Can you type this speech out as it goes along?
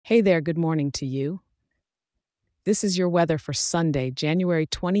Hey there, good morning to you. This is your weather for Sunday, January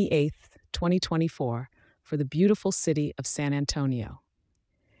 28th, 2024, for the beautiful city of San Antonio.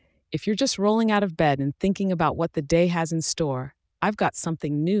 If you're just rolling out of bed and thinking about what the day has in store, I've got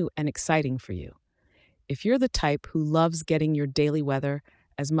something new and exciting for you. If you're the type who loves getting your daily weather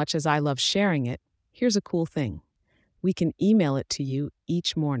as much as I love sharing it, here's a cool thing. We can email it to you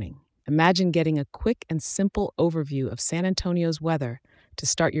each morning. Imagine getting a quick and simple overview of San Antonio's weather to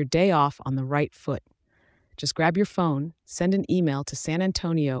start your day off on the right foot. Just grab your phone, send an email to San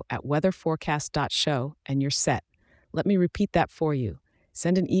Antonio at weatherforecast.show, and you're set. Let me repeat that for you.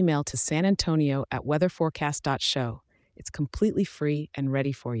 Send an email to San Antonio at weatherforecast.show. It's completely free and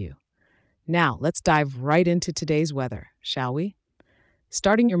ready for you. Now, let's dive right into today's weather, shall we?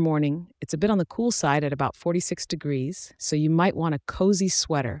 Starting your morning, it's a bit on the cool side at about 46 degrees, so you might want a cozy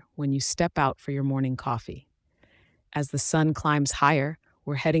sweater when you step out for your morning coffee. As the sun climbs higher,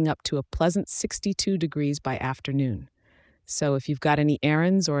 we're heading up to a pleasant 62 degrees by afternoon. So if you've got any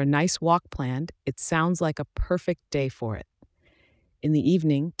errands or a nice walk planned, it sounds like a perfect day for it. In the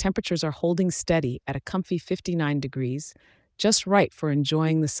evening, temperatures are holding steady at a comfy 59 degrees, just right for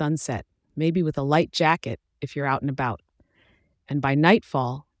enjoying the sunset, maybe with a light jacket if you're out and about. And by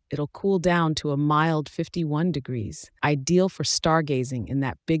nightfall, it'll cool down to a mild 51 degrees, ideal for stargazing in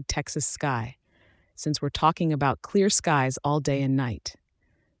that big Texas sky, since we're talking about clear skies all day and night.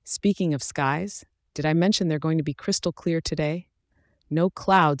 Speaking of skies, did I mention they're going to be crystal clear today? No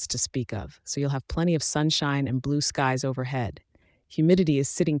clouds to speak of, so you'll have plenty of sunshine and blue skies overhead. Humidity is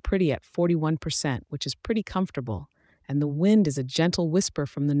sitting pretty at 41%, which is pretty comfortable, and the wind is a gentle whisper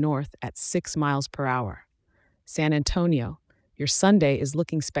from the north at 6 miles per hour. San Antonio, your Sunday is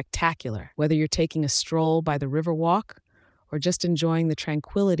looking spectacular, whether you're taking a stroll by the Riverwalk or just enjoying the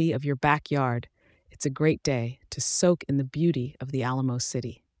tranquility of your backyard. It's a great day to soak in the beauty of the Alamo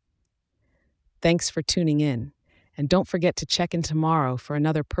City. Thanks for tuning in, and don't forget to check in tomorrow for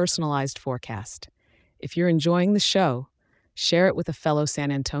another personalized forecast. If you're enjoying the show, share it with a fellow San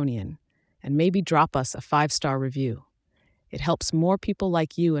Antonian, and maybe drop us a 5-star review. It helps more people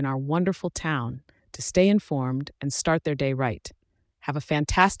like you in our wonderful town to stay informed and start their day right. Have a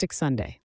fantastic Sunday.